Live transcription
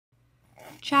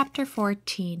Chapter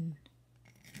 14.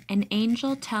 An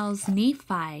angel tells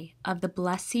Nephi of the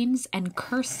blessings and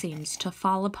cursings to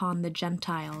fall upon the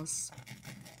Gentiles.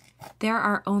 There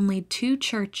are only two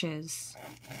churches,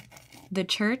 the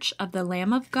church of the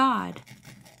Lamb of God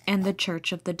and the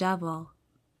church of the devil.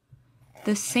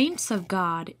 The saints of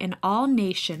God in all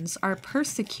nations are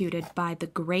persecuted by the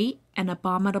great and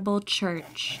abominable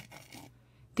church.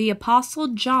 The Apostle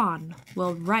John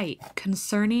will write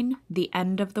concerning the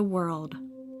end of the world.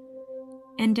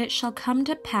 And it shall come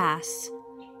to pass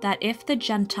that if the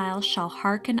Gentiles shall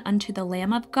hearken unto the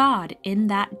Lamb of God in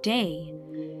that day,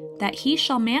 that he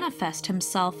shall manifest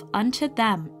himself unto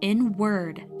them in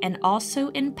word and also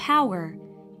in power,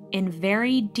 in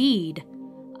very deed,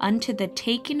 unto the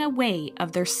taking away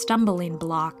of their stumbling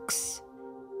blocks,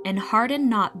 and harden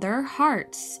not their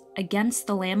hearts against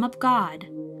the Lamb of God,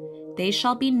 they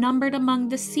shall be numbered among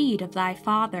the seed of thy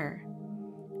father.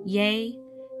 Yea,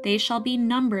 they shall be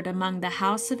numbered among the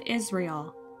house of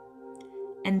Israel,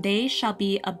 and they shall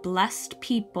be a blessed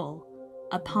people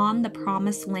upon the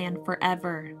promised land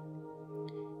forever.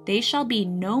 They shall be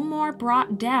no more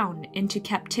brought down into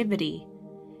captivity,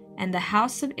 and the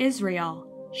house of Israel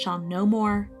shall no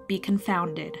more be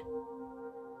confounded.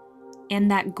 And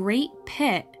that great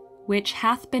pit which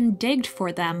hath been digged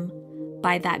for them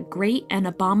by that great and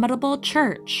abominable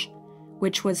church,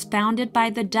 which was founded by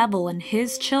the devil and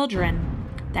his children,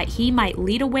 that he might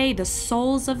lead away the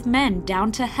souls of men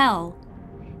down to hell,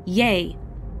 yea,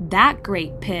 that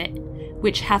great pit,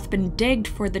 which hath been digged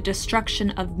for the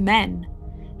destruction of men,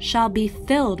 shall be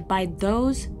filled by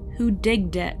those who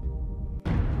digged it,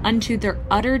 unto their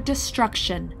utter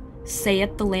destruction,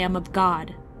 saith the Lamb of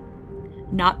God.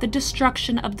 Not the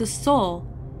destruction of the soul,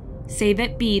 save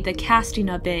it be the casting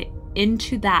of it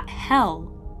into that hell,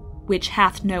 which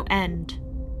hath no end.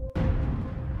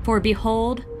 For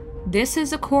behold, this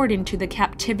is according to the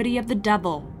captivity of the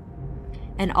devil,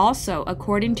 and also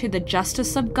according to the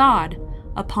justice of God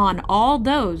upon all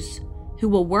those who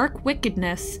will work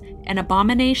wickedness and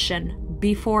abomination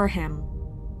before him.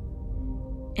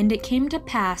 And it came to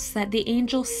pass that the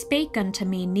angel spake unto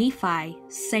me, Nephi,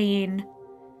 saying,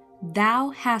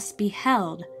 Thou hast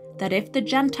beheld that if the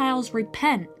Gentiles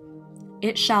repent,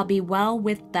 it shall be well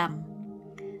with them.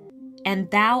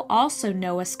 And thou also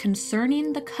knowest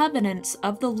concerning the covenants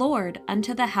of the Lord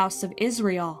unto the house of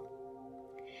Israel.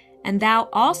 And thou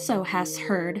also hast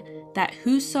heard that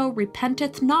whoso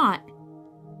repenteth not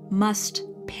must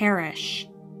perish.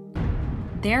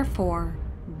 Therefore,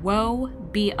 woe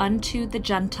be unto the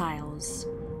Gentiles,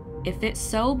 if it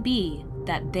so be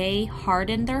that they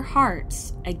harden their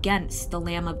hearts against the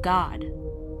Lamb of God.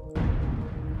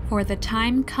 For the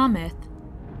time cometh,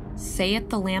 saith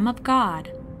the Lamb of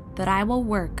God, that I will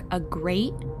work a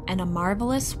great and a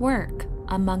marvelous work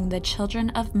among the children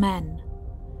of men,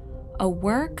 a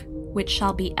work which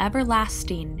shall be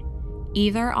everlasting,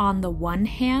 either on the one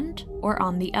hand or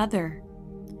on the other,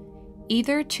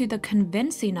 either to the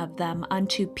convincing of them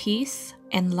unto peace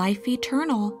and life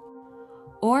eternal,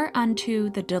 or unto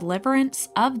the deliverance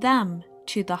of them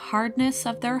to the hardness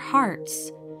of their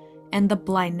hearts and the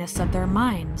blindness of their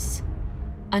minds,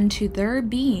 unto their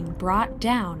being brought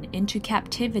down into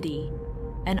captivity,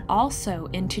 and also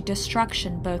into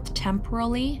destruction both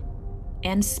temporally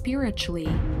and spiritually,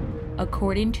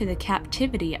 according to the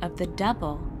captivity of the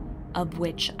devil, of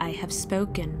which I have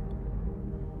spoken.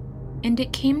 And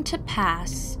it came to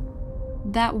pass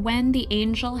that when the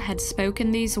angel had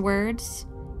spoken these words,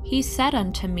 he said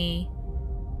unto me,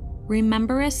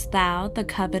 Rememberest thou the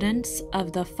covenants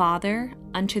of the Father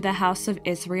unto the house of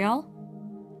Israel?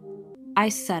 I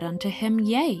said unto him,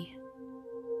 Yea.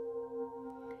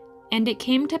 And it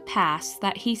came to pass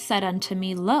that he said unto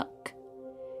me, Look,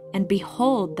 and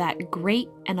behold that great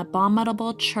and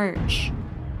abominable church,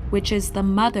 which is the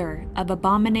mother of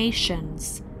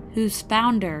abominations, whose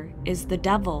founder is the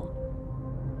devil.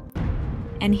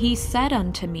 And he said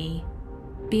unto me,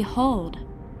 Behold,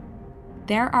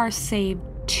 there are saved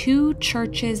two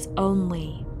churches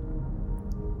only.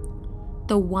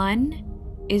 The one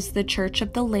is the church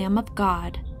of the Lamb of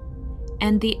God,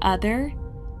 and the other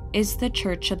is the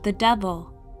church of the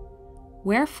devil.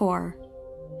 Wherefore,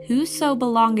 whoso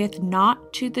belongeth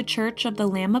not to the church of the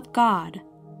Lamb of God,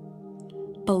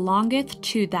 belongeth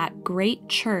to that great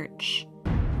church,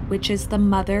 which is the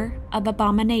mother of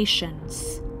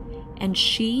abominations, and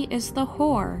she is the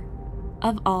whore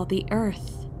of all the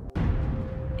earth.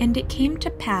 And it came to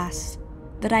pass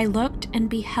that I looked and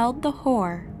beheld the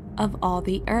whore of all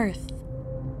the earth,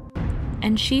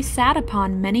 and she sat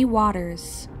upon many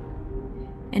waters,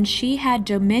 and she had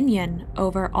dominion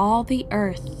over all the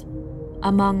earth,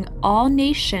 among all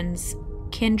nations,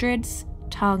 kindreds,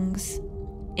 tongues,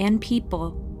 and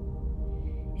people.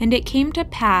 And it came to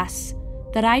pass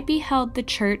that I beheld the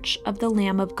church of the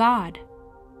Lamb of God,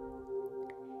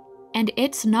 and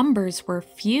its numbers were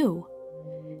few,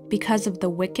 because of the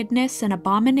wickedness and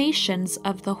abominations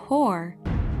of the whore,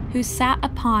 who sat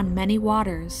upon many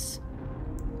waters.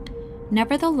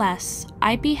 Nevertheless,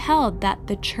 I beheld that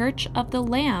the church of the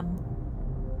Lamb,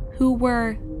 who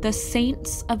were the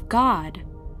saints of God,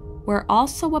 were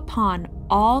also upon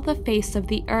all the face of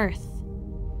the earth,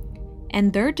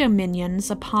 and their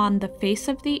dominions upon the face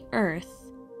of the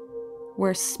earth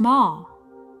were small,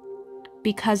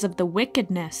 because of the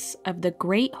wickedness of the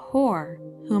great whore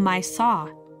whom I saw.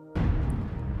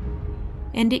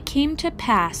 And it came to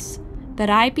pass that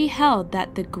I beheld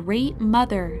that the great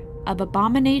mother of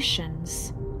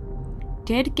abominations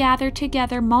did gather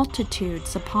together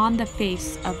multitudes upon the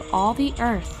face of all the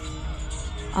earth,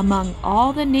 among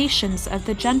all the nations of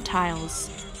the Gentiles,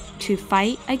 to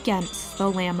fight against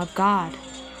the Lamb of God.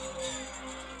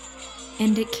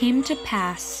 And it came to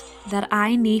pass that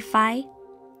I, Nephi,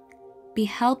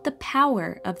 beheld the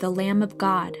power of the Lamb of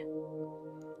God,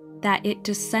 that it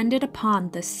descended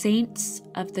upon the saints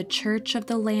of the church of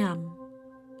the Lamb,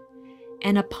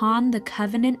 and upon the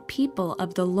covenant people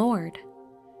of the Lord,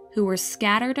 who were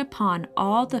scattered upon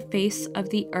all the face of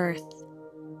the earth.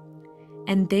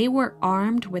 And they were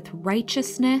armed with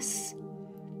righteousness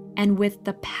and with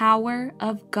the power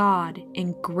of God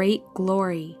in great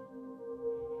glory.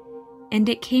 And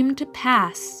it came to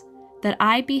pass that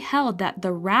I beheld that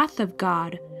the wrath of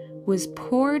God was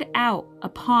poured out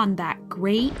upon that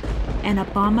great and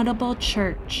abominable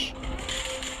church,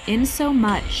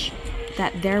 insomuch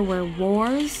that there were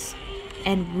wars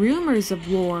and rumors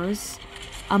of wars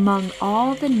among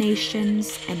all the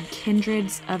nations and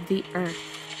kindreds of the earth.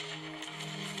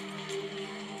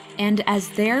 And as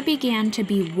there began to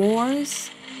be wars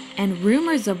and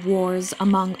rumors of wars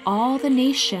among all the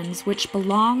nations which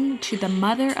belong to the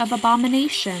mother of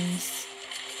abominations,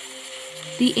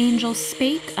 the angel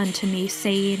spake unto me,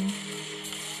 saying,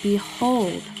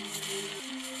 Behold,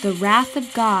 the wrath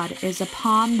of God is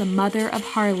upon the mother of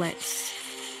harlots,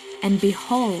 and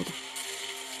behold,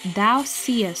 thou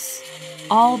seest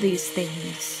all these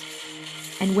things.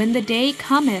 And when the day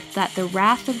cometh that the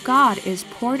wrath of God is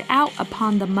poured out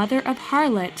upon the mother of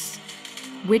harlots,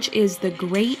 which is the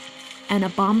great and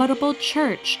abominable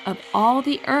church of all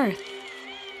the earth,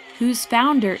 whose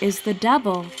founder is the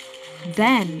devil,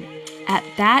 then at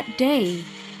that day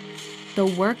the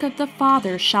work of the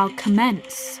Father shall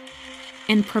commence,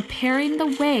 in preparing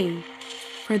the way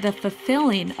for the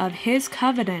fulfilling of his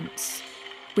covenants,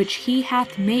 which he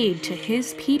hath made to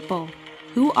his people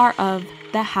who are of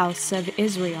the house of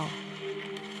Israel.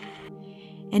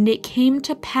 And it came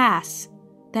to pass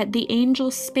that the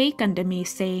angel spake unto me,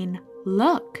 saying,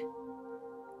 Look.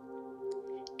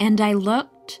 And I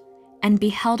looked, and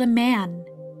beheld a man,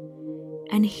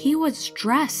 and he was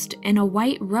dressed in a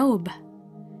white robe.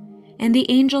 And the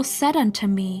angel said unto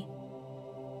me,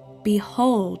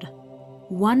 Behold,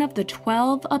 one of the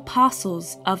 12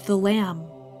 apostles of the Lamb.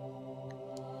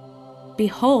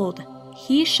 Behold,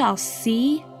 he shall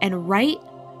see and write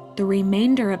the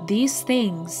remainder of these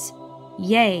things,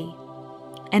 yea,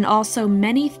 and also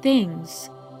many things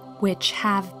which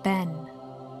have been.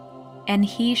 And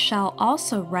he shall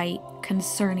also write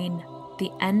concerning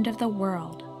the end of the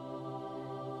world.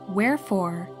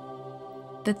 Wherefore,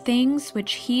 the things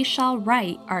which he shall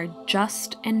write are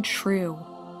just and true.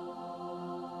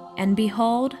 And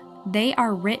behold, they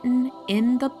are written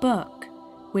in the book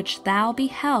which thou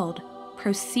beheld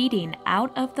proceeding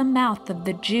out of the mouth of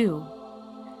the Jew.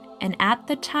 And at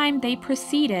the time they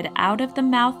proceeded out of the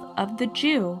mouth of the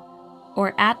Jew,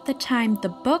 or at the time the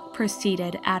book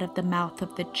proceeded out of the mouth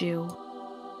of the Jew,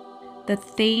 the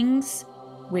things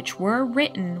which were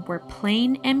written were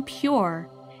plain and pure,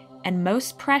 and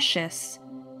most precious,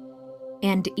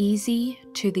 and easy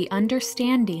to the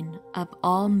understanding of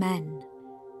all men.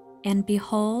 And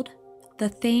behold, the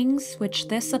things which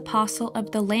this apostle of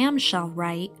the Lamb shall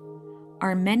write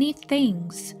are many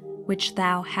things which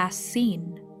thou hast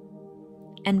seen.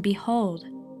 And behold,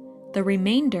 the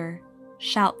remainder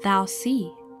shalt thou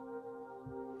see.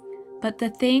 But the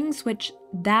things which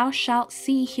thou shalt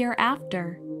see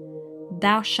hereafter,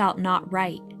 thou shalt not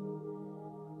write.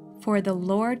 For the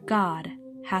Lord God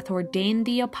hath ordained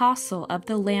the apostle of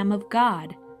the Lamb of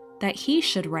God that he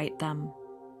should write them.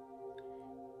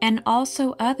 And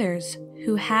also others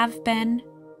who have been,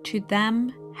 to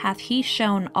them hath he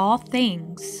shown all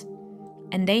things,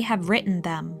 and they have written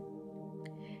them.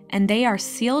 And they are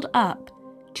sealed up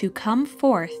to come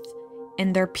forth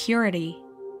in their purity,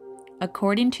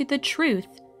 according to the truth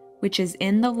which is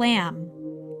in the Lamb.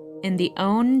 in the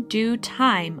own due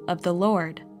time of the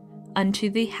Lord unto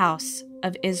the house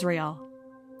of Israel.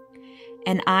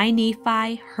 And I,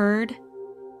 Nephi, heard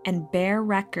and bear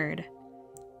record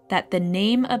that the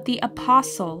name of the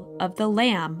apostle of the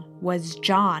Lamb was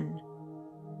John,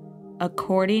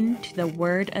 according to the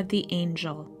word of the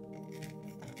angel.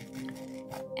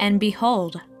 And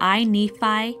behold, I,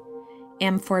 Nephi,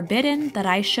 am forbidden that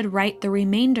I should write the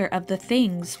remainder of the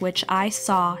things which I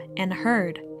saw and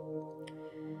heard.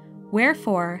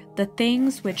 Wherefore the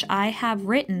things which I have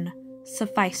written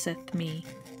sufficeth me.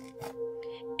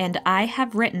 And I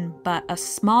have written but a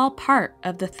small part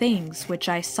of the things which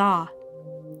I saw.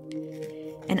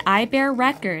 And I bear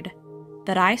record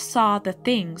that I saw the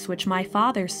things which my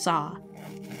fathers saw,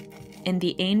 and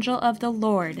the angel of the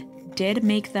Lord did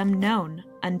make them known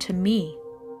unto me.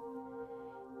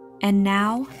 And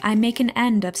now I make an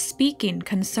end of speaking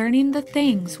concerning the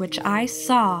things which I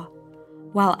saw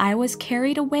while I was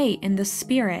carried away in the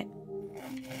Spirit.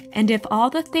 And if all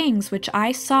the things which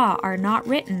I saw are not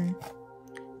written,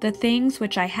 the things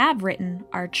which I have written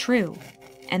are true,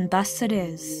 and thus it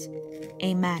is.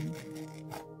 Amen.